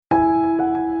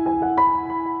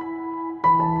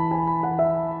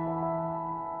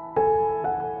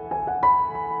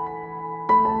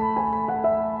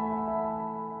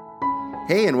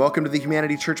Hey, and welcome to the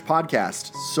Humanity Church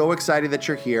podcast. So excited that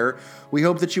you're here. We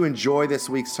hope that you enjoy this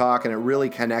week's talk and it really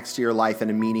connects to your life in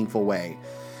a meaningful way.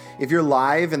 If you're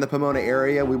live in the Pomona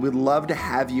area, we would love to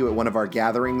have you at one of our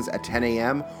gatherings at 10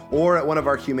 a.m. or at one of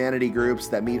our humanity groups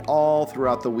that meet all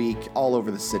throughout the week, all over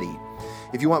the city.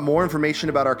 If you want more information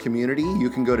about our community, you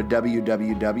can go to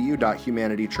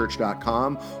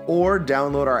www.humanitychurch.com or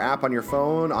download our app on your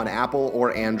phone on Apple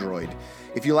or Android.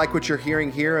 If you like what you're hearing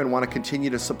here and want to continue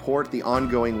to support the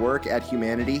ongoing work at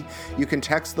Humanity, you can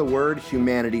text the word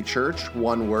Humanity Church,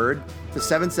 one word, to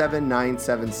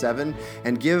 77977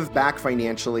 and give back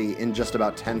financially in just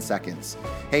about 10 seconds.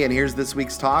 Hey, and here's this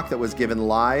week's talk that was given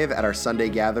live at our Sunday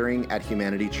gathering at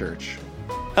Humanity Church.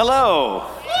 Hello.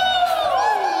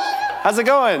 How's it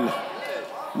going?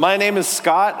 My name is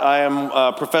Scott. I am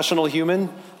a professional human.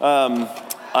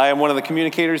 I am one of the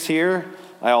communicators here.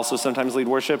 I also sometimes lead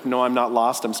worship. No, I'm not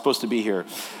lost. I'm supposed to be here.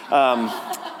 Man,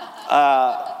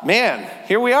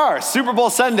 here we are, Super Bowl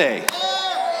Sunday.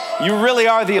 You really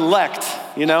are the elect,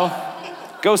 you know?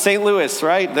 Go St. Louis,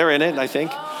 right? They're in it, I think.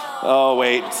 Oh,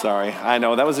 wait, sorry. I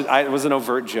know, it was an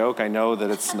overt joke. I know that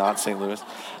it's not St. Louis.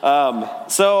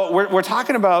 So we're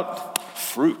talking about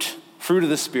fruit of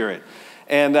the Spirit.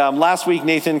 And last week,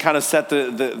 Nathan kind of set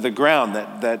the ground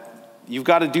that you've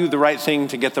got to do the right thing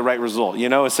to get the right result. You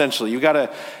know, essentially, you got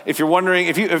to. If you're wondering,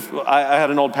 if I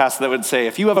had an old pastor that would say,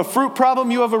 if you have a fruit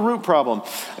problem, you have a root problem,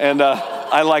 and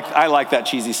I like that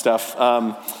cheesy stuff.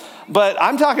 But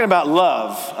I'm talking about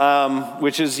love,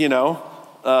 which is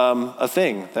a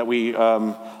thing that we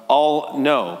all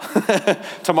know.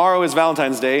 Tomorrow is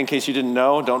Valentine's Day. In case you didn't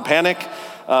know, don't panic.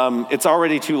 It's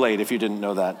already too late if you didn't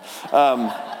know that.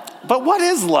 But what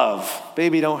is love?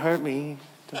 Baby, don't hurt me.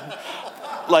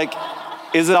 Like,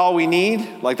 is it all we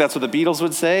need? Like, that's what the Beatles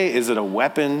would say. Is it a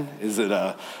weapon? Is it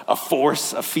a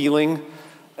force, a feeling?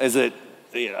 Is it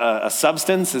a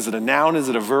substance? Is it a noun? Is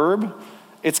it a verb?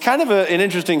 It's kind of an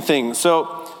interesting thing.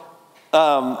 So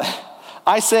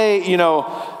I say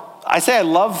I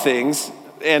love things,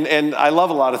 and I love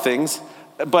a lot of things,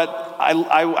 but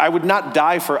I would not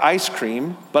die for ice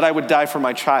cream, but I would die for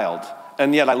my child,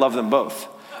 and yet I love them both.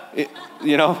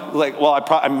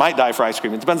 I might die for ice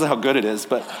cream. It depends on how good it is,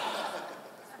 but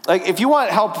like if you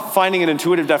want help finding an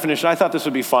intuitive definition, I thought this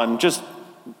would be fun. Just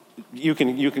you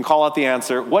can call out the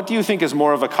answer. What do you think is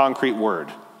more of a concrete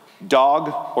word?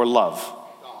 Dog or love?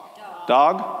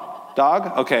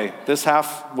 Dog? Okay, this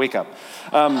half, wake up.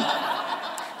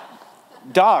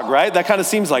 Dog, right? That kind of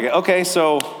seems like it. Okay,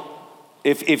 so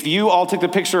if you all took the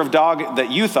picture of dog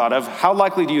that you thought of, how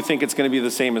likely do you think it's going to be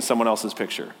the same as someone else's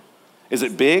picture? Is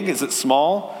it big? Is it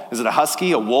small? Is it a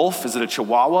husky, a wolf? Is it a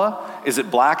chihuahua? Is it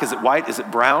black? Is it white? Is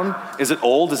it brown? Is it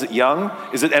old? Is it young?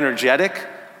 Is it energetic?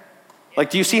 Like,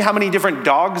 do you see how many different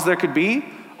dogs there could be?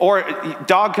 Or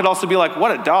dog could also be like,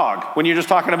 what a dog, when you're just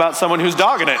talking about someone who's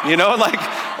dogging it,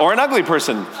 or an ugly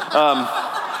person.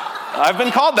 I've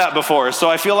been called that before, so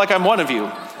I feel like I'm one of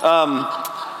you. But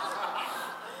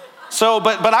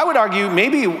I would argue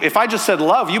maybe if I just said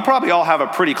love, you probably all have a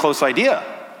pretty close idea.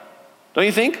 Don't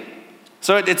you think?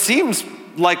 So it seems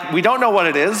like we don't know what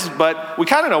it is, but we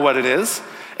kind of know what it is.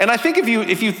 And I think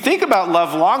if you think about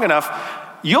love long enough,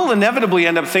 you'll inevitably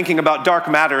end up thinking about dark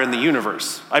matter in the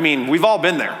universe. I mean, we've all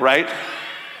been there, right?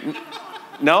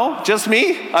 No? Just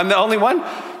me? I'm the only one?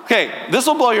 Okay, this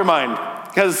will blow your mind.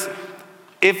 Because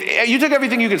if you took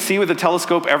everything you could see with a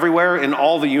telescope everywhere in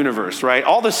all the universe, right?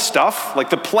 All this stuff,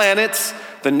 like the planets,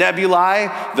 the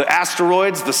nebulae, the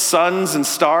asteroids, the suns and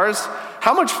stars,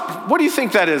 what do you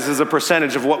think that is as a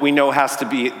percentage of what we know has to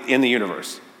be in the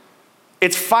universe?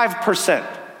 It's 5%.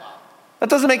 That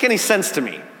doesn't make any sense to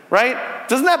me, right?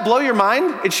 Doesn't that blow your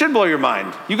mind? It should blow your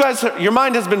mind. You guys, your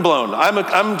mind has been blown.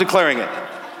 I'm declaring it.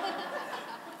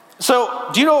 So,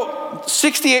 do you know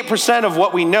 68% of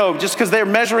what we know, just because they're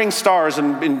measuring stars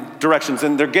in directions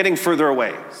and they're getting further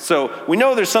away. So we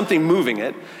know there's something moving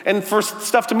it, and for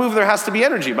stuff to move, there has to be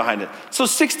energy behind it. So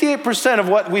 68% of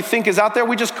what we think is out there,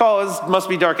 we just call must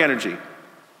be dark energy.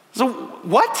 So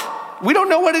what? We don't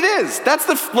know what it is. That's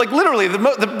literally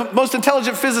the most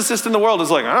intelligent physicist in the world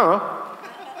is like, I don't know.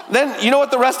 Then you know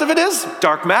what the rest of it is?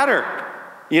 Dark matter.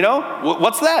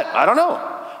 What's that? I don't know.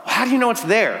 How do you know it's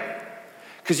there?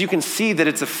 Because you can see that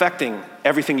it's affecting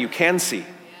everything you can see.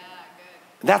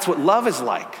 That's what love is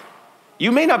like.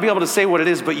 You may not be able to say what it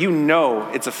is, but you know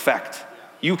its effect.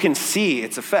 You can see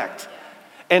its effect.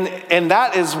 And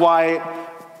that is why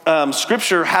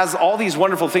Scripture has all these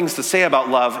wonderful things to say about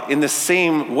love in the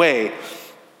same way.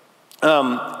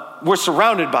 We're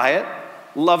surrounded by it.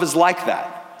 Love is like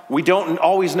that. We don't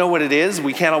always know what it is.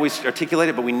 We can't always articulate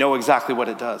it, but we know exactly what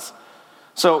it does.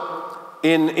 So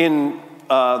in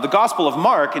the Gospel of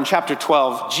Mark in chapter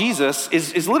 12, Jesus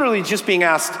is literally just being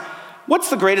asked, what's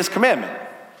the greatest commandment?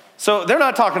 So they're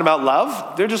not talking about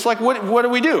love. They're just like, what do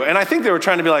we do? And I think they were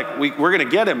trying to be like, we're going to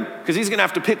get him because he's going to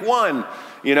have to pick one,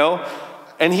 you know?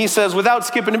 And he says, without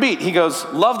skipping a beat, he goes,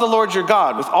 love the Lord your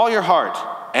God with all your heart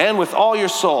and with all your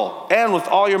soul and with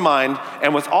all your mind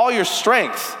and with all your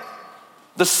strength.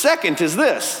 The second is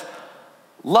this,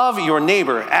 love your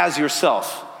neighbor as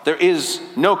yourself. There is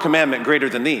no commandment greater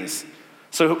than these.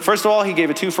 So first of all, he gave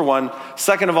a 2 for 1.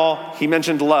 Second of all, he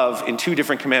mentioned love in 2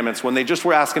 different commandments when they just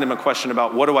were asking him a question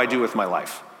about what do I do with my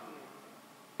life?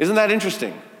 Isn't that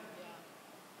interesting?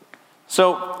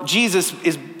 So Jesus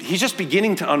he's just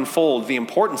beginning to unfold the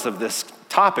importance of this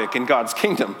topic in God's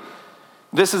kingdom.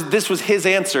 This was his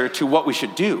answer to what we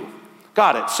should do.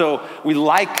 Got it. So we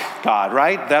like God,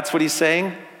 right? That's what he's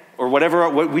saying? Or whatever,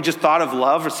 what we just thought of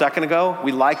love a second ago.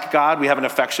 We like God, we have an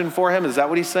affection for him. Is that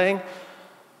what he's saying?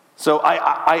 So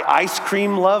I ice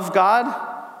cream love God,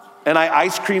 and I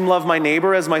ice cream love my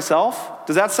neighbor as myself.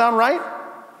 Does that sound right?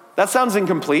 That sounds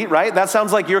incomplete, right? That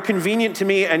sounds like you're convenient to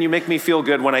me and you make me feel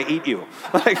good when I eat you.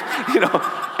 Like, you know,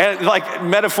 and like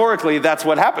metaphorically, that's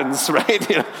what happens, right?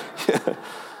 You know?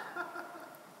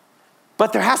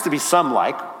 But there has to be some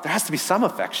there has to be some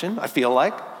affection, I feel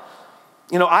like.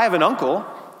 You know, I have an uncle,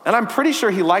 and I'm pretty sure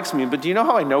he likes me, but do you know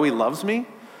how I know he loves me?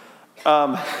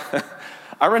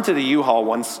 I rented a U-Haul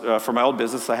once for my old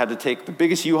business. I had to take the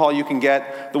biggest U-Haul you can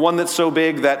get, the one that's so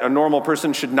big that a normal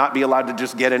person should not be allowed to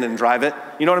just get in and drive it.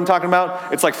 You know what I'm talking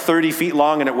about? It's like 30 feet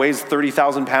long and it weighs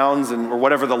 30,000 pounds or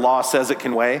whatever the law says it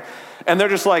can weigh. And they're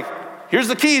just like, here's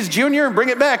the keys, Junior, bring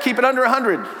it back, keep it under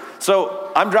 100.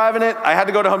 So I'm driving it. I had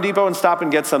to go to Home Depot and stop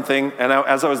and get something. And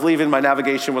as I was leaving, my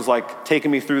navigation was like taking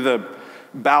me through the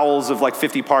bowels of like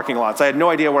 50 parking lots. I had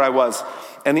no idea where I was.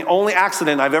 And the only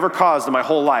accident I've ever caused in my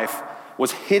whole life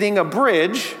was hitting a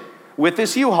bridge with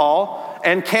this U-Haul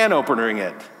and can openering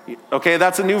it. Okay,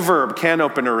 that's a new verb, can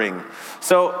openering.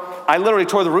 So I literally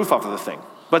tore the roof off of the thing.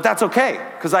 But that's okay,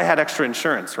 because I had extra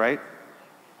insurance, right?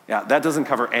 Yeah, that doesn't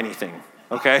cover anything,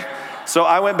 okay? So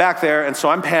I went back there, and so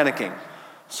I'm panicking.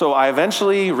 So I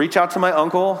eventually reach out to my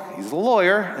uncle. He's a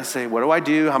lawyer. I say, what do I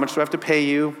do? How much do I have to pay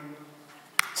you?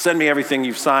 Send me everything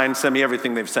you've signed. Send me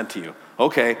everything they've sent to you.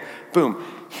 Okay, boom.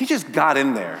 He just got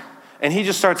in there. And he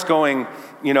just starts going,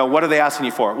 you know, what are they asking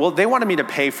you for? Well, they wanted me to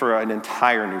pay for an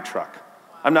entire new truck.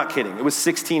 I'm not kidding. It was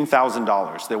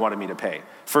 $16,000 they wanted me to pay.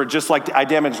 For just like, I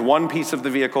damaged one piece of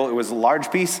the vehicle. It was a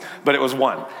large piece, but it was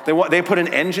one. They put an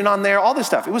engine on there, all this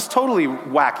stuff. It was totally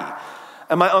wacky.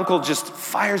 And my uncle just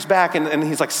fires back and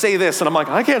he's like, say this. And I'm like,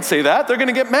 I can't say that. They're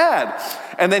gonna get mad.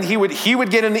 And then he would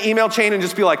get in the email chain and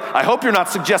just be like, I hope you're not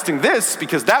suggesting this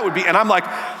because that would be, and I'm like,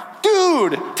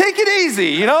 dude, take it easy.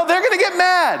 You know, they're gonna get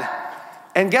mad.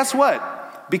 And guess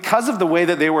what? Because of the way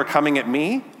that they were coming at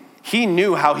me, he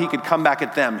knew how he could come back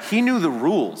at them. He knew the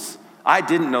rules. I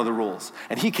didn't know the rules.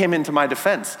 And he came into my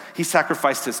defense. He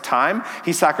sacrificed his time.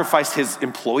 He sacrificed his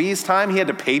employees' time. He had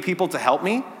to pay people to help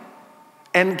me.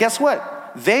 And guess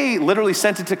what? They literally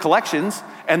sent it to collections.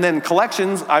 And then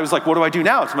collections, I was like, what do I do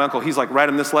now? To my uncle, he's like, write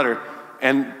him this letter.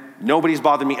 And nobody's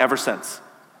bothered me ever since.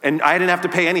 And I didn't have to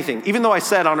pay anything. Even though I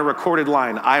said on a recorded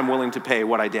line, I am willing to pay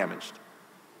what I damaged.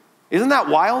 Isn't that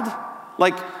wild?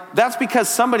 Like, that's because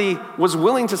somebody was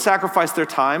willing to sacrifice their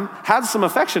time, had some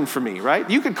affection for me, right?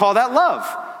 You could call that love.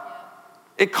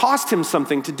 It cost him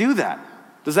something to do that.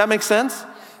 Does that make sense?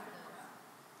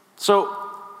 So,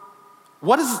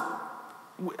 what is,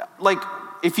 like,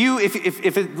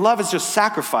 if love is just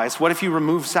sacrifice, what if you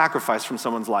remove sacrifice from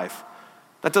someone's life?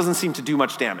 That doesn't seem to do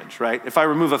much damage, right? If I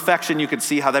remove affection, you could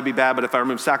see how that'd be bad, but if I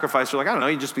remove sacrifice, you're like, I don't know,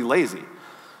 you'd just be lazy.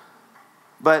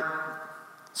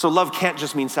 So love can't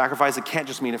just mean sacrifice, it can't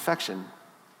just mean affection.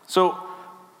 So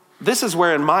this is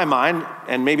where in my mind,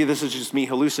 and maybe this is just me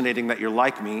hallucinating that you're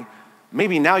like me,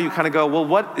 maybe now you kind of go, well,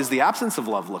 what does the absence of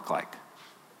love look like?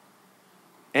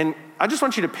 And I just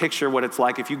want you to picture what it's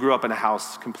like if you grew up in a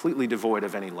house completely devoid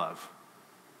of any love.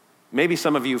 Maybe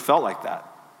some of you felt like that.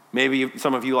 Maybe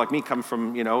some of you like me come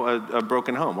from, you know, a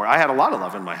broken home where I had a lot of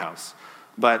love in my house,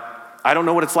 but I don't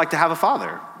know what it's like to have a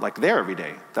father like there every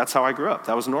day. That's how I grew up.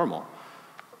 That was normal.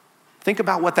 Think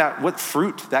about what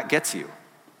fruit that gets you.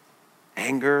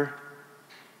 Anger,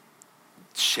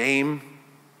 shame,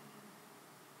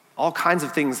 all kinds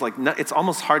of things like, it's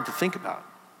almost hard to think about,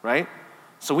 right?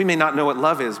 So we may not know what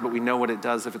love is, but we know what it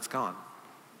does if it's gone,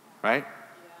 right?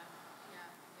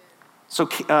 So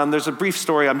there's a brief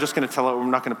story. I'm just going to tell it. I'm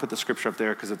not going to put the scripture up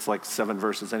there because it's like 7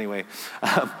 verses anyway.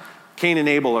 Cain and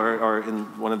Abel are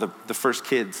in one of the first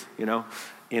kids, you know,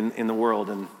 in the world.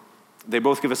 And they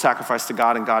both give a sacrifice to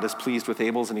God, and God is pleased with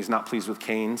Abel's, and he's not pleased with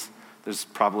Cain's. There's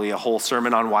probably a whole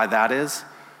sermon on why that is.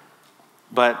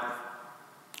 But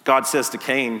God says to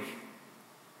Cain,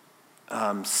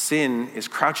 sin is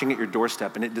crouching at your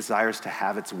doorstep and it desires to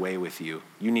have its way with you.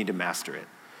 You need to master it.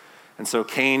 And so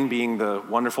Cain, being the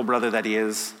wonderful brother that he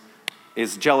is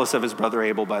jealous of his brother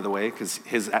Abel, by the way, because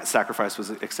his sacrifice was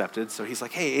accepted. So he's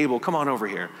like, hey, Abel, come on over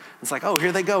here. It's like, oh,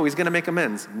 here they go. He's going to make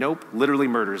amends. Nope, literally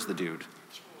murders the dude.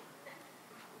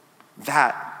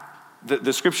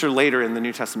 The scripture later in the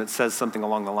New Testament says something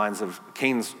along the lines of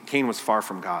Cain was far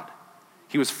from God.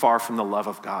 He was far from the love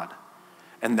of God.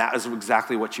 And that is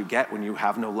exactly what you get when you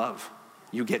have no love.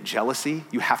 You get jealousy.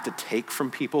 You have to take from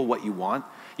people what you want.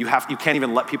 You can't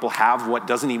even let people have what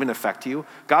doesn't even affect you.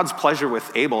 God's pleasure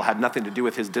with Abel had nothing to do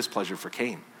with his displeasure for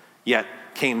Cain. Yet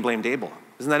Cain blamed Abel.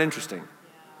 Isn't that interesting?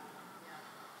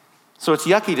 So it's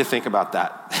yucky to think about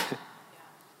that.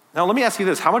 Now let me ask you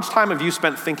this. How much time have you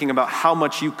spent thinking about how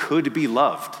much you could be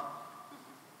loved?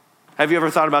 Have you ever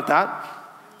thought about that?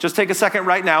 Just take a second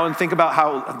right now and think about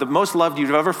how the most loved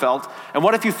you've ever felt. And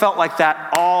what if you felt like that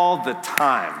all the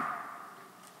time?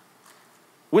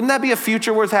 Wouldn't that be a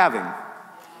future worth having?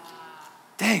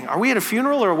 Dang, are we at a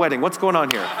funeral or a wedding? What's going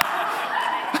on here?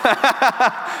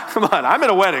 Come on, I'm at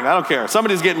a wedding. I don't care.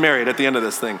 Somebody's getting married at the end of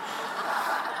this thing.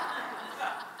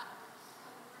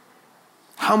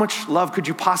 How much love could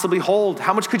you possibly hold?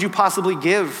 How much could you possibly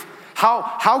give?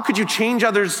 How could you change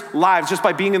others' lives just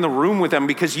by being in the room with them?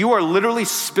 Because you are literally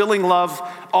spilling love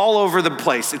all over the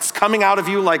place. It's coming out of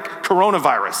you like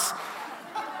coronavirus.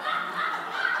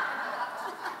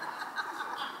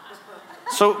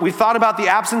 So we thought about the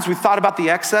absence, we thought about the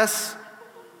excess,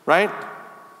 right?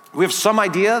 We have some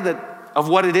idea of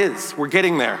what it is. We're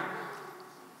getting there.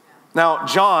 Now,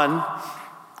 John,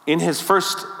 in his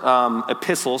first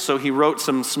epistle, so he wrote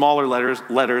some smaller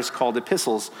letters called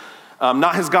epistles,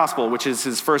 not his gospel, which is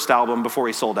his first album before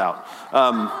he sold out.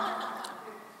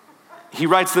 He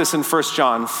writes this in 1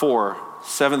 John 4,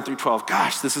 7 through 12.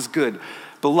 Gosh, this is good.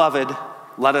 Beloved,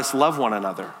 let us love one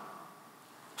another.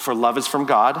 For love is from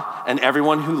God, and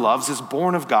everyone who loves is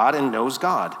born of God and knows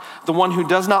God. The one who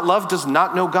does not love does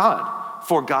not know God,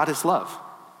 for God is love.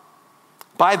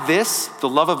 By this, the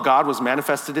love of God was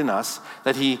manifested in us,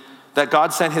 that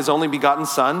God sent his only begotten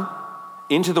Son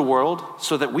into the world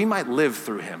so that we might live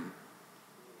through him.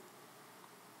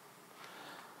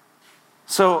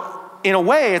 So, in a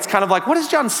way, it's kind of like, what is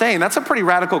John saying? That's a pretty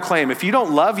radical claim. If you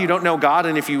don't love, you don't know God,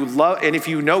 and if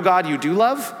you know God, you do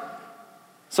love.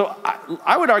 So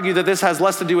I would argue that this has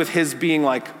less to do with his being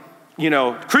like,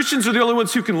 Christians are the only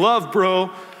ones who can love, bro.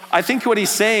 I think what he's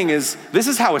saying is this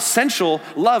is how essential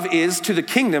love is to the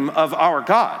kingdom of our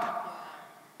God.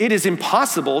 It is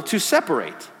impossible to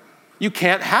separate. You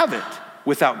can't have it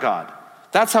without God.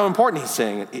 That's how important he's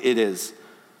saying it is.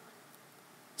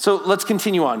 So let's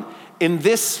continue on. In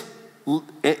this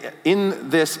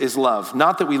is love,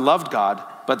 not that we loved God,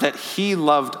 but that he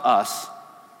loved us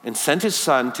and sent his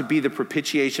Son to be the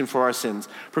propitiation for our sins.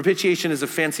 Propitiation is a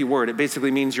fancy word. It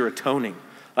basically means you're atoning.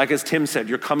 Like as Tim said,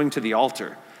 you're coming to the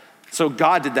altar. So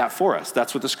God did that for us.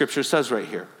 That's what the scripture says right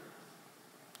here.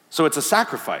 So it's a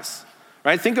sacrifice,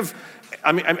 right?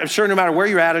 I'm sure no matter where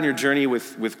you're at on your journey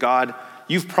with God,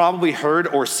 you've probably heard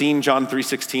or seen John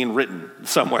 3:16 written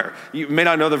somewhere. You may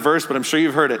not know the verse, but I'm sure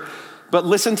you've heard it. But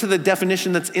listen to the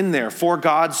definition that's in there. For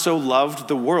God so loved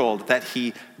the world that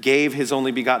he gave his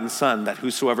only begotten Son, that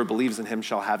whosoever believes in him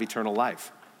shall have eternal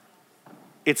life.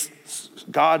 It's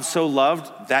God so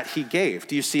loved that he gave.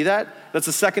 Do you see that? That's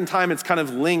the second time it's kind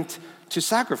of linked to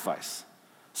sacrifice.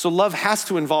 So love has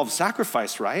to involve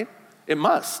sacrifice, right? It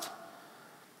must.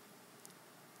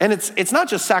 And it's not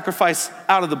just sacrifice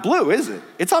out of the blue, is it?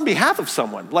 It's on behalf of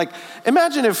someone. Like,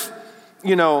 imagine if,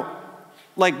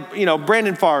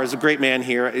 Brandon Farr is a great man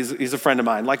here. He's a friend of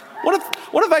mine. Like,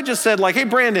 what if I just said, like, hey,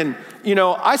 Brandon,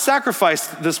 I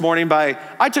sacrificed this morning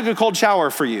I took a cold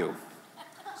shower for you.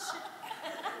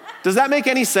 Does that make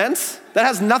any sense? That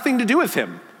has nothing to do with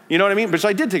him. You know what I mean? But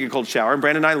I did take a cold shower, and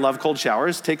Brandon and I love cold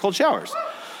showers, take cold showers.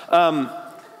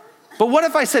 But what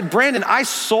if I said, Brandon, I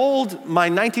sold my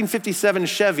 1957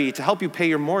 Chevy to help you pay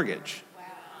your mortgage? Wow.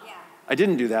 Yeah. I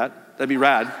didn't do that. That'd be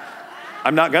rad.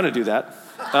 I'm not gonna do that.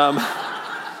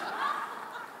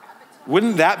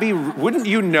 Wouldn't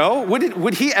you know?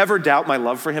 Would he ever doubt my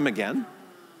love for him again?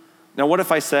 Now, what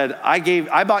if I said,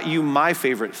 I bought you my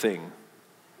favorite thing?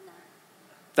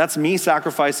 That's me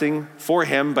sacrificing for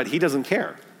him, but he doesn't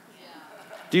care.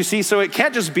 Do you see? So it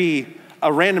can't just be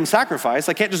a random sacrifice.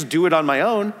 I can't just do it on my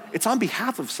own. It's on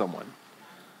behalf of someone.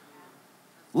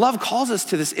 Love calls us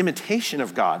to this imitation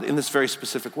of God in this very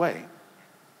specific way.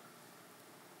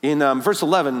 In verse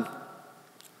 11,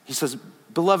 he says,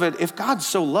 Beloved, if God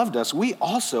so loved us, we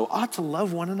also ought to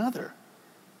love one another.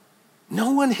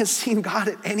 No one has seen God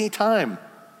at any time.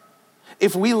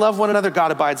 If we love one another,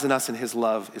 God abides in us and his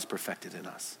love is perfected in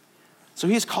us. So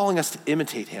he's calling us to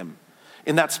imitate him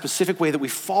in that specific way that we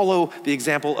follow the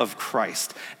example of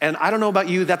Christ. And I don't know about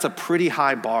you, that's a pretty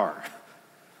high bar.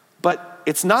 But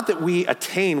it's not that we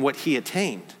attain what he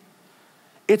attained.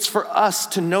 It's for us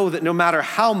to know that no matter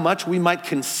how much we might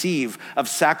conceive of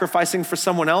sacrificing for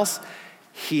someone else,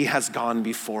 he has gone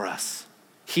before us.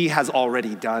 He has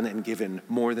already done and given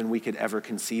more than we could ever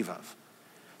conceive of.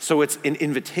 So it's an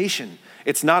invitation.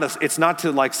 It's not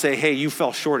to like say, hey, you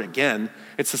fell short again.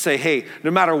 It's to say, hey, no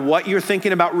matter what you're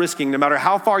thinking about risking, no matter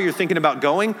how far you're thinking about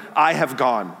going, I have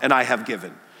gone and I have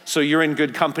given. So you're in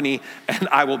good company and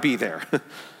I will be there.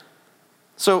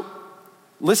 So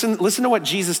listen to what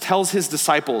Jesus tells his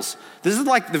disciples. This is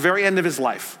like the very end of his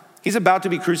life. He's about to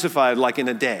be crucified like in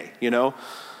a day,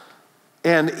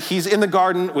 And he's in the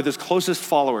garden with his closest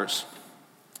followers.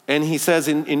 And he says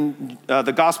in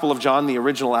the Gospel of John, the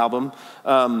original album,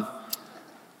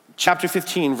 chapter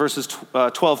 15, verses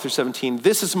 12 through 17,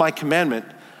 this is my commandment,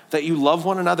 that you love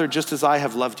one another just as I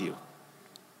have loved you.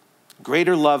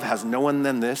 Greater love has no one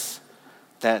than this,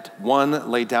 that one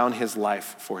lay down his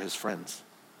life for his friends.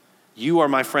 You are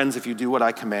my friends if you do what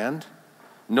I command.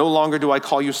 No longer do I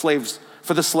call you slaves,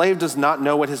 for the slave does not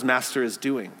know what his master is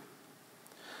doing.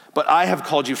 But I have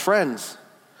called you friends.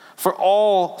 For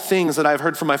all things that I have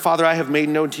heard from my Father, I have made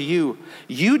known to you.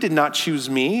 You did not choose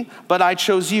me, but I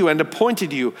chose you and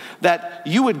appointed you that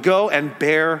you would go and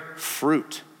bear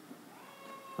fruit.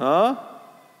 And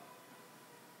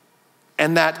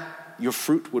that your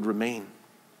fruit would remain.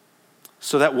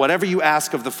 So that whatever you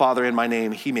ask of the Father in my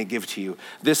name, he may give to you.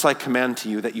 This I command to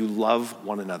you, that you love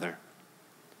one another.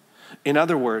 In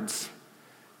other words,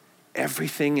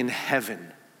 everything in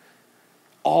heaven,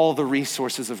 all the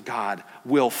resources of God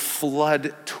will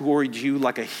flood toward you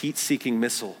like a heat-seeking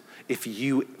missile if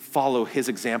you follow his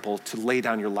example to lay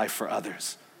down your life for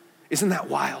others. Isn't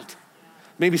that wild?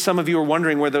 Maybe some of you are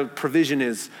wondering where the provision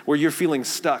is, where you're feeling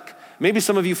stuck. Maybe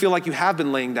some of you feel like you have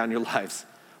been laying down your lives.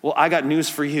 Well, I got news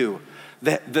for you.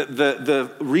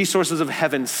 The resources of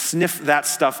heaven sniff that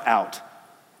stuff out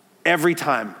every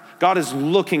time. God is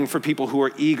looking for people who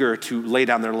are eager to lay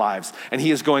down their lives. And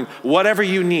he is going, whatever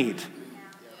you need.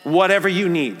 Whatever you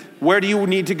need. Where do you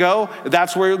need to go?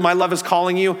 That's where my love is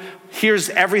calling you. Here's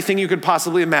everything you could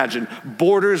possibly imagine.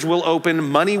 Borders will open,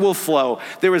 money will flow.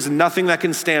 There is nothing that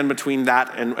can stand between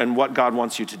that and what God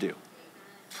wants you to do.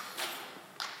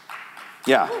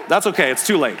 Yeah, that's okay. It's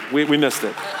too late. We missed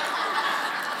it.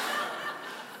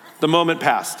 The moment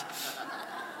passed.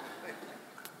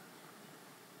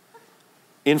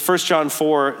 In 1 John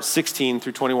 4, 16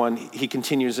 through 21, he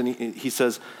continues and he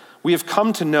says, we have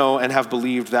come to know and have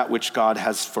believed that which God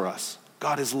has for us.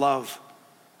 God is love,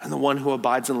 and the one who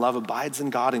abides in love abides in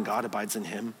God, and God abides in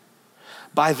him.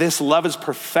 By this, love is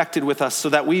perfected with us so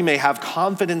that we may have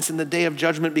confidence in the day of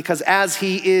judgment, because as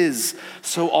he is,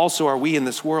 so also are we in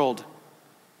this world.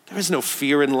 There is no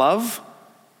fear in love,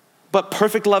 but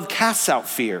perfect love casts out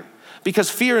fear,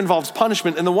 because fear involves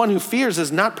punishment, and the one who fears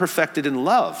is not perfected in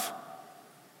love.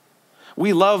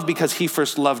 We love because he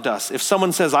first loved us. If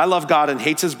someone says, I love God and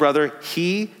hates his brother,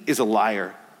 he is a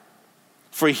liar.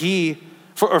 For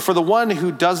the one who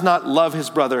does not love his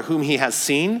brother whom he has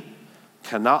seen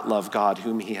cannot love God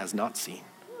whom he has not seen.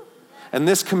 And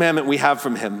this commandment we have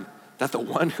from him, that the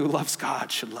one who loves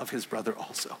God should love his brother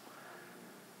also.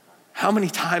 How many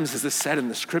times is this said in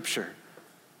the scripture?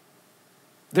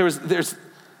 There's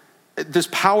this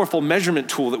powerful measurement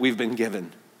tool that we've been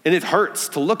given, and it hurts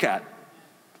to look at.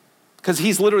 Because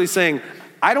he's literally saying,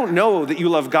 I don't know that you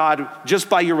love God just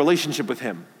by your relationship with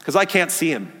him, because I can't see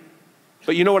him.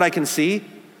 But you know what I can see?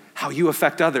 How you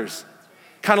affect others.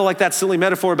 Kind of like that silly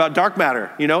metaphor about dark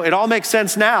matter. It all makes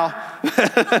sense now.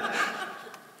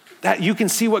 That you can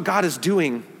see what God is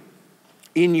doing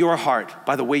in your heart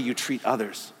by the way you treat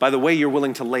others, by the way you're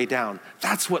willing to lay down.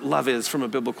 That's what love is from a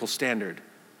biblical standard.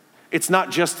 It's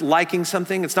not just liking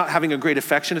something. It's not having a great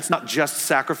affection. It's not just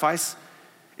sacrifice.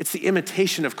 It's the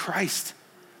imitation of Christ,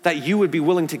 that you would be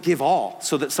willing to give all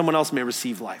so that someone else may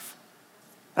receive life.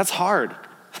 That's hard.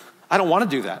 I don't want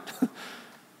to do that.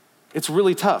 It's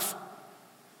really tough.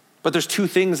 But there's two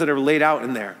things that are laid out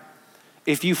in there.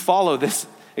 If you follow this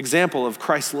example of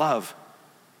Christ's love,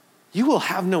 you will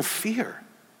have no fear.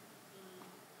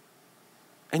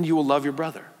 And you will love your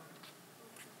brother.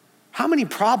 How many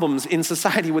problems in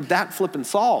society would that flip and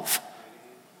solve?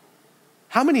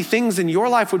 How many things in your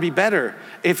life would be better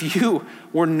if you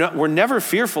were never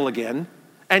fearful again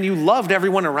and you loved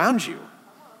everyone around you?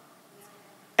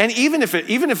 And even if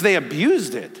they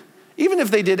abused it, even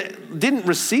if they didn't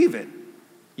receive it,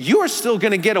 you are still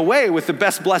gonna get away with the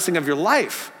best blessing of your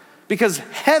life because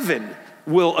heaven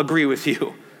will agree with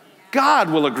you. God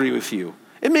will agree with you.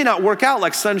 It may not work out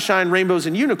like sunshine, rainbows,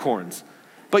 and unicorns,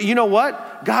 but you know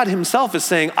what? God himself is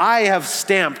saying, I have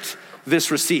stamped this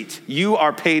receipt. You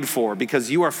are paid for because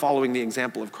you are following the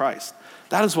example of Christ.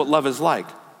 That is what love is like.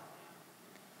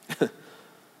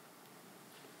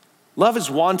 Love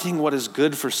is wanting what is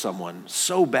good for someone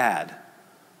so bad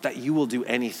that you will do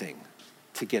anything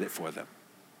to get it for them.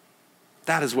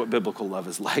 That is what biblical love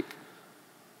is like.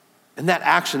 And that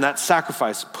action, that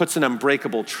sacrifice, puts an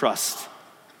unbreakable trust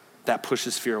that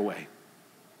pushes fear away.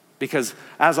 Because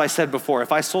as I said before,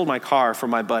 if I sold my car for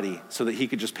my buddy so that he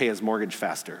could just pay his mortgage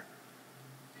faster,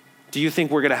 do you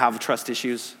think we're gonna have trust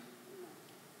issues?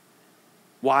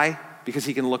 Why? Because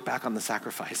he can look back on the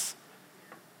sacrifice.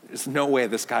 There's no way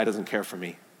this guy doesn't care for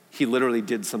me. He literally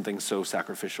did something so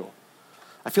sacrificial.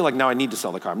 I feel like now I need to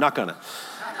sell the car. I'm not gonna.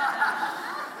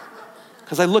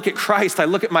 Because I look at Christ, I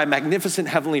look at my magnificent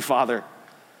Heavenly Father,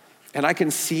 and I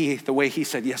can see the way he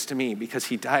said yes to me because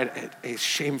he died a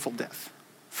shameful death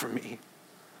for me.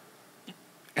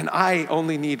 And I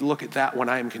only need to look at that when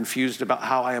I am confused about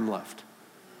how I am loved.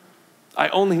 I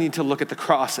only need to look at the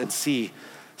cross and see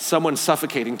someone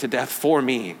suffocating to death for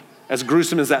me, as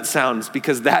gruesome as that sounds,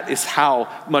 because that is how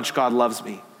much God loves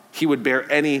me. He would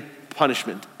bear any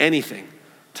punishment, anything,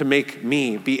 to make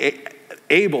me be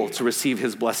able to receive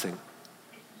his blessing.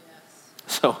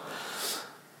 So,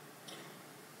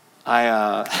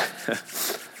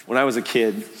 when I was a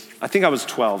kid, I think I was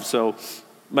 12. So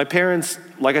my parents,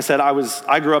 like I said,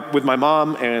 I grew up with my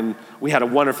mom and we had a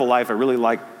wonderful life. I really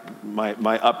liked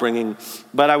my upbringing,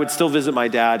 but I would still visit my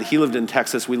dad. He lived in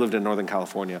Texas, we lived in Northern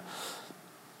California.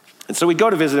 And so we'd go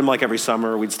to visit him like every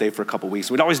summer. We'd stay for a couple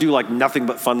weeks. We'd always do like nothing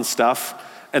but fun stuff.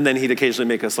 And then he'd occasionally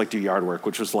make us like do yard work,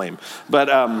 which was lame. But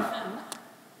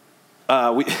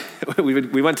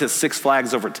we went to Six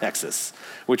Flags over Texas,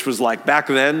 which was like back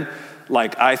then,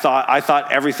 like I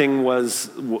thought everything was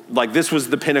like this was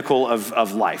the pinnacle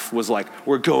of life, was like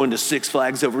we're going to Six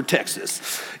Flags over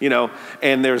Texas, you know,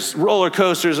 and there's roller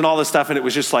coasters and all this stuff, and it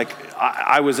was just like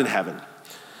I was in heaven.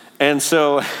 And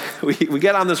so we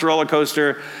get on this roller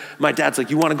coaster. My dad's like,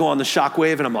 you want to go on the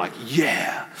Shockwave? And I'm like,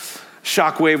 yeah.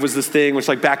 Shockwave was this thing, which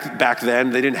like back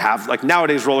then they didn't have, like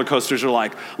nowadays roller coasters are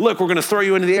like, look, we're gonna throw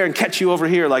you into the air and catch you over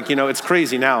here. Like, you know, it's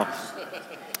crazy now.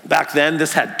 Back then,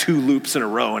 this had 2 loops in a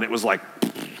row and it was like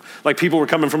people were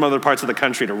coming from other parts of the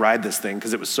country to ride this thing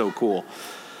because it was so cool.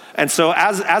 And so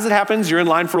as it happens, you're in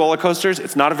line for roller coasters.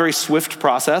 It's not a very swift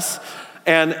process.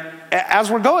 And as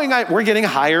we're going, we're getting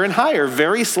higher and higher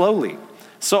very slowly.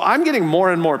 So I'm getting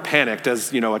more and more panicked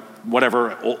as, you know,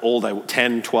 whatever old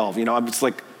 10, 12, you know, I'm just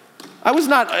like, I was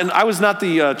not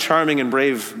the charming and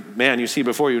brave man you see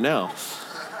before you now.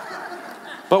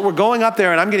 But we're going up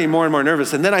there and I'm getting more and more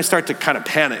nervous. And then I start to kind of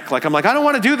panic. Like, I'm like, I don't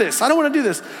want to do this. I don't want to do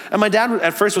this. And my dad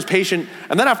at first was patient.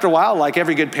 And then after a while, like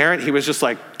every good parent, he was just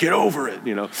like, get over it,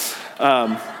 you know.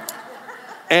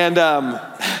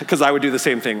 Because I would do the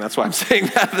same thing. That's why I'm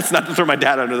saying that. That's not to throw my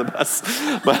dad under the bus.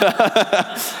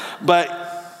 But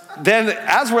then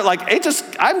as we're like,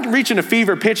 I'm reaching a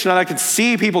fever pitch and I can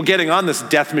see people getting on this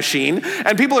death machine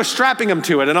and people are strapping them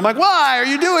to it. And I'm like, why are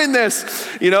you doing this?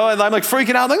 You know, and I'm like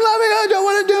freaking out, like, let me go, I don't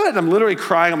want to do it. And I'm literally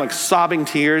crying, I'm like sobbing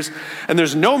tears. And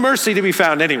there's no mercy to be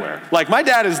found anywhere. Like my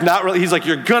dad is not really, he's like,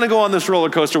 you're gonna go on this roller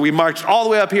coaster. We marched all the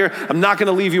way up here. I'm not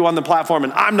gonna leave you on the platform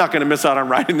and I'm not gonna miss out on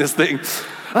riding this thing.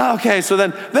 Okay, so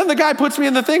then the guy puts me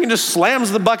in the thing and just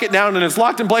slams the bucket down and it's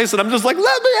locked in place and I'm just like,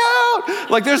 let me out!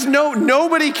 Like there's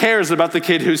nobody cares about the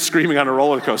kid who's screaming on a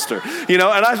roller coaster, you know?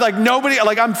 And I was like, nobody,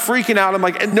 like I'm freaking out. I'm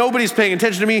like, nobody's paying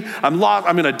attention to me. I'm lost,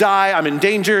 I'm gonna die, I'm in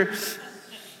danger.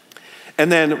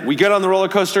 And then we get on the roller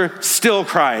coaster, still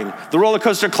crying. The roller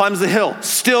coaster climbs the hill,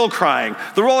 still crying.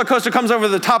 The roller coaster comes over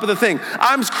the top of the thing.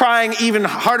 I'm crying even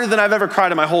harder than I've ever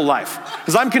cried in my whole life.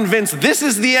 Because I'm convinced this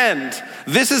is the end.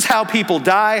 This is how people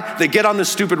die. They get on this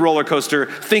stupid roller coaster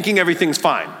thinking everything's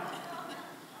fine.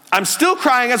 I'm still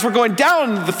crying as we're going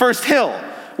down the first hill,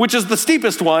 which is the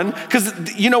steepest one.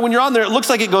 Because, you know, when you're on there, it looks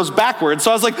like it goes backwards. So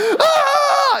I was like,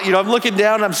 ah! You know, I'm looking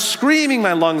down, I'm screaming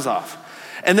my lungs off.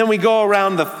 And then we go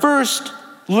around the first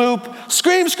loop,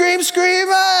 scream, scream, scream.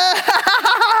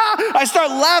 Ah! I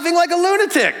start laughing like a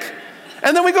lunatic.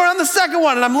 And then we go around the second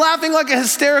one and I'm laughing like a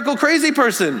hysterical crazy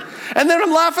person. And then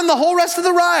I'm laughing the whole rest of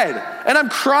the ride. And I'm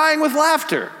crying with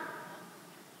laughter.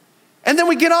 And then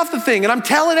we get off the thing and I'm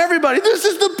telling everybody, this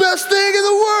is the best thing in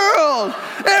the world.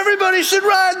 Everybody should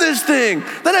ride this thing.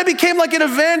 Then I became like an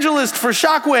evangelist for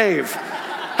Shockwave.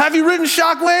 Have you ridden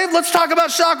Shockwave? Let's talk about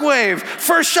Shockwave.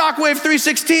 First Shockwave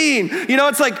 316.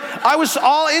 It's like I was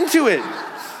all into it.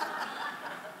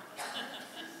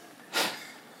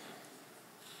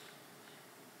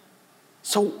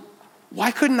 So why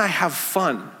couldn't I have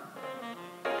fun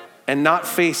and not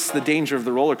face the danger of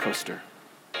the roller coaster?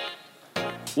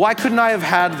 Why couldn't I have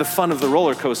had the fun of the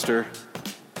roller coaster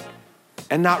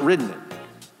and not ridden it?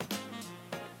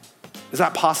 Is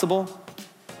that possible?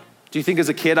 Do you think as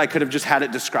a kid I could have just had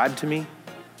it described to me?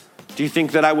 Do you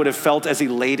think that I would have felt as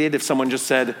elated if someone just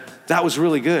said, that was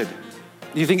really good?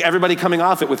 Do you think everybody coming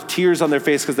off it with tears on their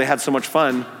face because they had so much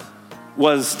fun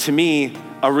was, to me,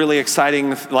 a really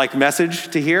exciting message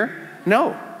to hear?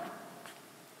 No.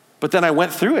 But then I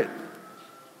went through it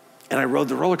and I rode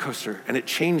the roller coaster and it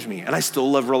changed me. And I still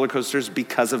love roller coasters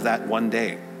because of that one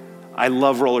day. I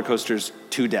love roller coasters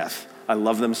to death. I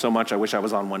love them so much, I wish I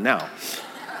was on one now.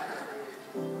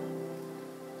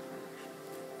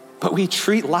 But we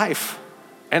treat life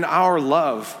and our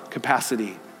love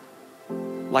capacity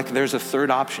like there's a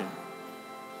third option,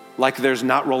 like there's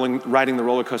not riding the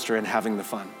roller coaster and having the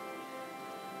fun.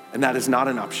 And that is not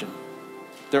an option.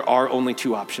 There are only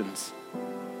two options.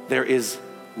 There is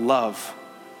love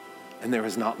and there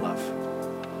is not love.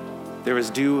 There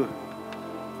is do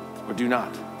or do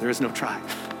not. There is no try.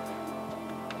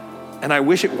 And I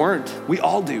wish it weren't. We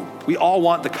all do. We all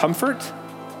want the comfort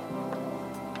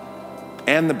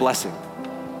and the blessing.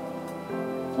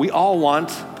 We all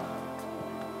want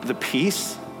the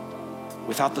peace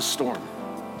without the storm.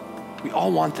 We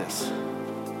all want this.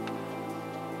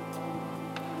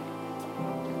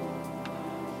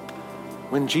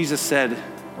 When Jesus said,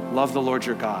 love the Lord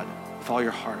your God with all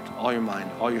your heart, all your mind,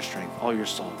 all your strength, all your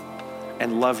soul,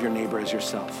 and love your neighbor as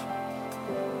yourself,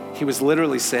 he was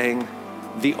literally saying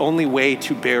the only way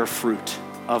to bear fruit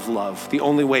of love, the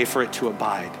only way for it to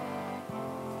abide,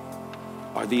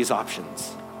 are these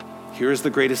options. Here's the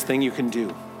greatest thing you can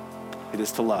do. It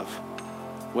is to love.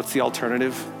 What's the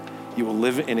alternative? You will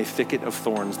live in a thicket of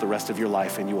thorns the rest of your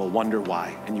life and you will wonder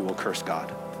why and you will curse God.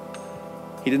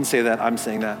 He didn't say that, I'm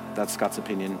saying that. That's Scott's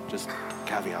opinion, just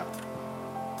caveat.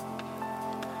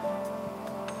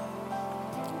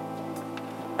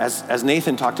 As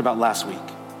Nathan talked about last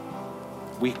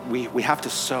week, we have to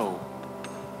sow.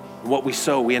 What we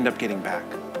sow, we end up getting back.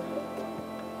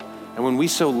 And when we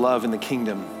sow love in the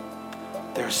kingdom,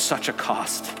 there's such a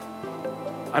cost.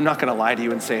 I'm not gonna lie to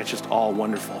you and say it's just all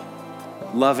wonderful.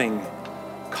 Loving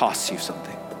costs you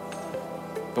something.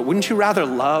 But wouldn't you rather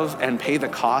love and pay the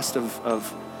cost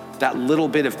of that little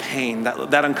bit of pain, that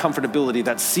uncomfortability,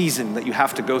 that season that you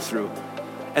have to go through?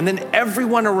 And then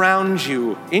everyone around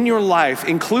you in your life,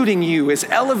 including you, is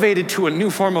elevated to a new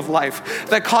form of life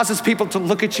that causes people to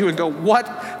look at you and go,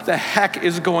 what the heck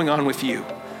is going on with you?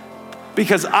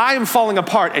 Because I am falling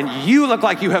apart and you look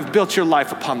like you have built your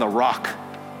life upon the rock.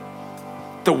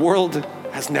 The world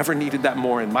has never needed that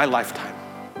more in my lifetime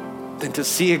than to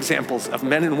see examples of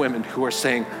men and women who are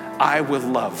saying, I will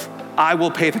love, I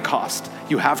will pay the cost.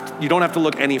 You don't have to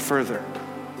look any further.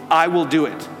 I will do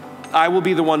it. I will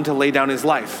be the one to lay down his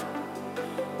life.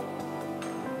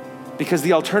 Because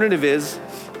the alternative is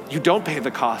you don't pay the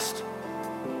cost.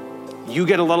 You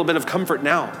get a little bit of comfort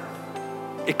now.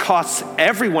 It costs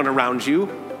everyone around you,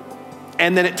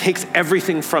 and then it takes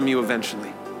everything from you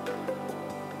eventually.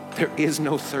 There is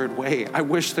no third way. I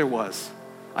wish there was.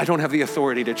 I don't have the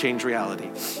authority to change reality.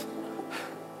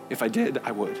 If I did,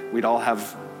 I would. We'd all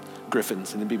have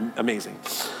griffins and it'd be amazing.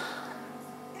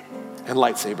 And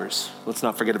lightsabers. Let's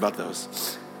not forget about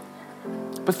those.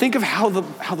 But think of how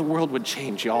the world would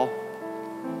change, y'all.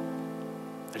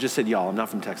 I just said y'all, I'm not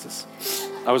from Texas.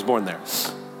 I was born there.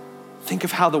 Think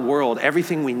of how the world,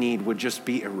 everything we need would just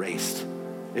be erased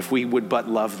if we would but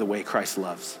love the way Christ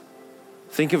loves.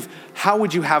 Think of how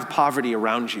would you have poverty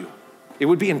around you? It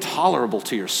would be intolerable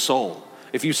to your soul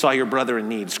if you saw your brother in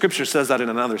need. Scripture says that in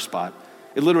another spot.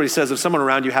 It literally says if someone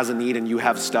around you has a need and you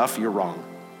have stuff, you're wrong.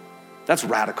 That's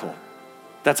radical.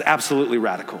 That's absolutely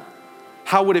radical.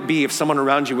 How would it be if someone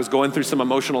around you was going through some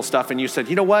emotional stuff and you said,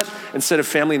 you know what? Instead of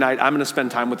family night, I'm gonna spend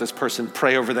time with this person,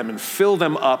 pray over them and fill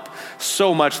them up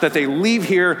so much that they leave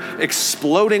here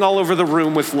exploding all over the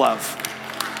room with love.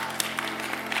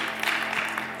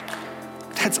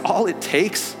 That's all it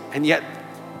takes, and yet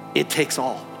it takes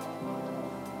all.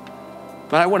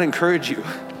 But I wanna encourage you.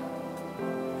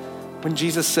 When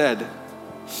Jesus said,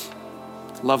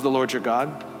 love the Lord your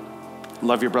God,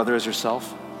 love your brother as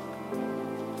yourself,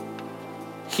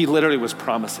 he literally was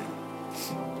promising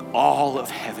all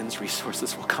of heaven's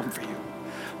resources will come for you.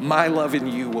 My love in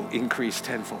you will increase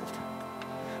tenfold.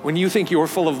 when you think you're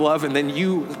full of love and then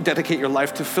you dedicate your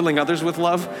life to filling others with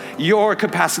love, your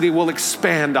capacity will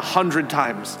expand 100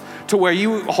 times to where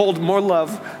you hold more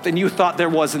love than you thought there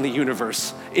was in the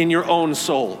universe, in your own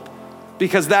soul.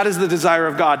 Because that is the desire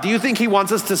of God. Do you think he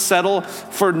wants us to settle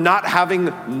for not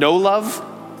having no love?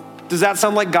 Does that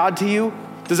sound like God to you?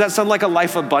 Does that sound like a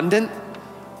life abundant?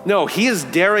 No, he is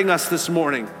daring us this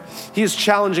morning. He is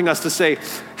challenging us to say,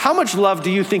 how much love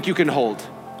do you think you can hold?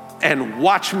 And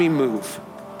watch me move.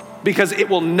 Because it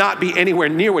will not be anywhere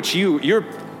near what your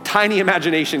tiny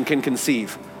imagination can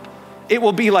conceive. It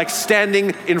will be like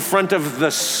standing in front of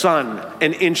the sun,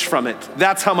 an inch from it.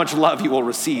 That's how much love you will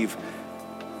receive.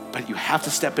 But you have to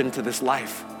step into this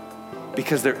life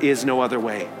because there is no other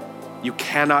way. You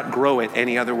cannot grow it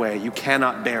any other way. You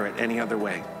cannot bear it any other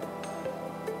way.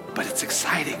 But it's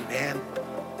exciting, man.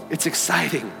 It's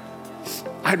exciting.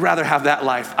 I'd rather have that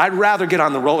life. I'd rather get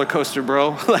on the roller coaster,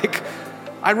 bro.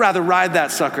 I'd rather ride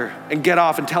that sucker and get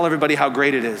off and tell everybody how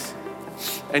great it is.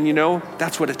 And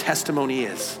that's what a testimony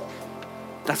is.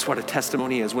 That's what a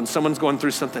testimony is. When someone's going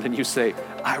through something and you say,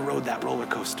 I rode that roller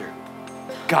coaster.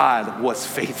 God was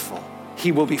faithful.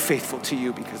 He will be faithful to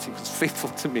you because he was faithful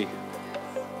to me.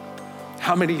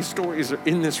 How many stories are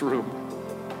in this room?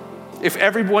 If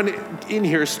everyone in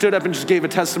here stood up and just gave a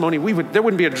testimony, there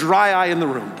wouldn't be a dry eye in the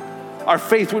room. Our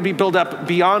faith would be built up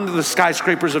beyond the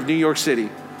skyscrapers of New York City.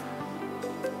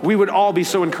 We would all be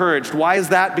so encouraged. Why is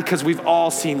that? Because we've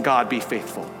all seen God be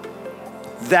faithful.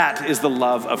 That is the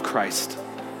love of Christ.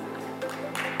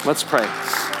 Let's pray.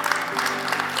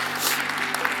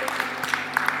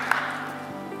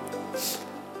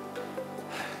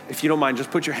 If you don't mind, just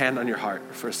put your hand on your heart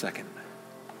for a second.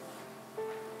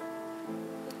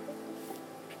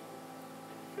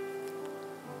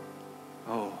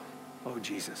 Oh,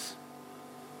 Jesus.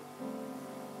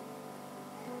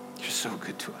 You're so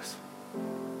good to us.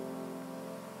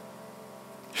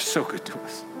 You're so good to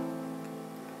us.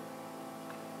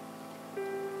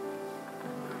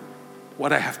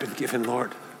 What I have been given,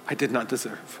 Lord, I did not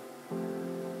deserve.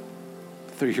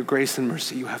 Through your grace and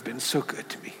mercy, you have been so good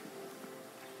to me.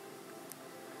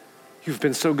 You've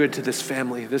been so good to this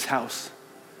family, this house.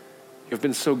 You've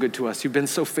been so good to us. You've been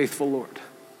so faithful, Lord.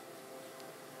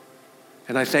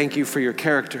 And I thank you for your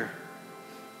character,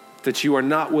 that you are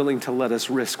not willing to let us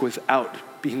risk without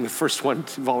being the first one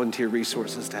to volunteer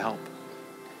resources to help.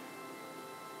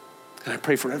 And I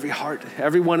pray for every heart,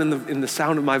 everyone in the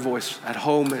sound of my voice, at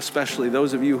home especially,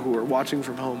 those of you who are watching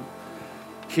from home.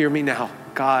 Hear me now.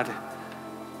 God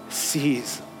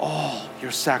sees all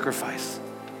your sacrifice.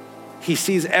 He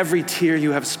sees every tear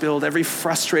you have spilled, every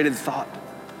frustrated thought.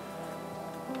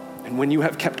 And when you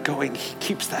have kept going, he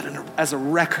keeps that as a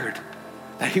record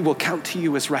that he will count to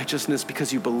you as righteousness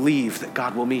because you believe that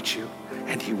God will meet you,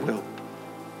 and he will.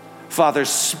 Father,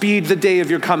 speed the day of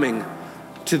your coming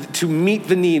to meet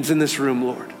the needs in this room,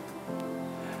 Lord.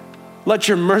 Let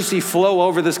your mercy flow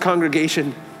over this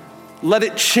congregation. Let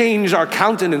it change our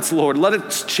countenance, Lord. Let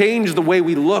it change the way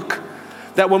we look,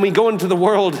 that when we go into the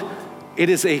world, it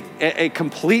is a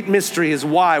complete mystery is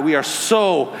why we are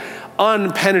so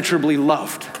unpenetrably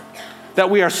loved, that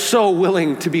we are so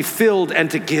willing to be filled and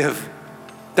to give,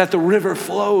 that the river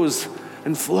flows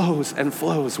and flows and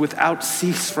flows without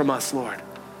cease from us, Lord.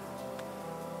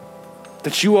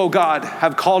 That you, oh God,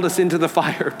 have called us into the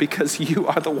fire because you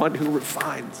are the one who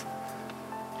refines.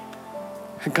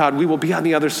 And God, we will be on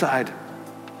the other side,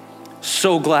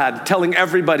 so glad, telling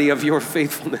everybody of your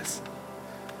faithfulness.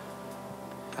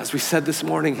 As we said this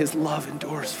morning, his love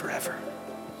endures forever.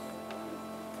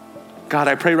 God,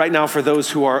 I pray right now for those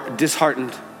who are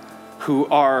disheartened, who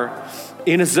are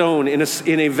in a zone, in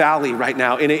a valley right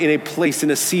now, in a place,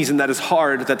 in a season that is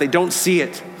hard, that they don't see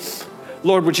it.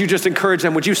 Lord, would you just encourage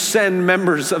them? Would you send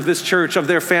members of this church, of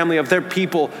their family, of their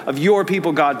people, of your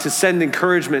people, God, to send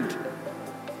encouragement,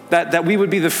 that we would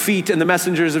be the feet and the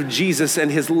messengers of Jesus and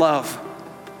his love.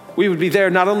 We would be there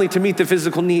not only to meet the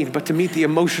physical need, but to meet the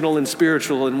emotional and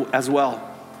spiritual as well.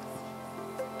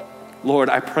 Lord,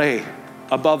 I pray,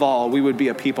 above all, we would be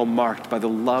a people marked by the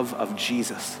love of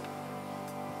Jesus,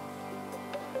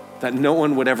 that no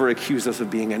one would ever accuse us of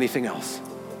being anything else.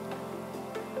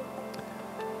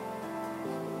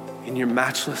 In your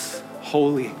matchless,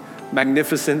 holy,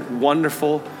 magnificent,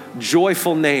 wonderful,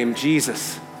 joyful name,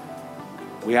 Jesus,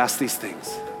 we ask these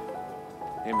things.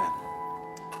 Amen.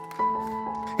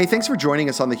 Hey, thanks for joining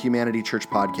us on the Humanity Church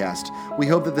podcast. We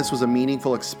hope that this was a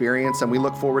meaningful experience, and we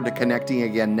look forward to connecting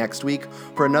again next week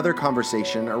for another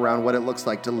conversation around what it looks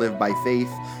like to live by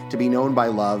faith, to be known by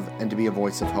love, and to be a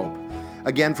voice of hope.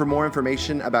 Again, for more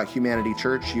information about Humanity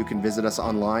Church, you can visit us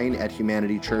online at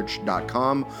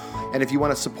humanitychurch.com. And if you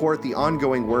want to support the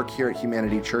ongoing work here at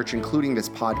Humanity Church, including this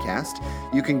podcast,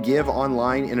 you can give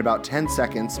online in about 10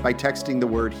 seconds by texting the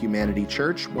word Humanity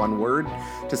Church, one word,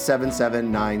 to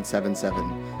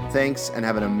 77977. Thanks, and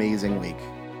have an amazing week.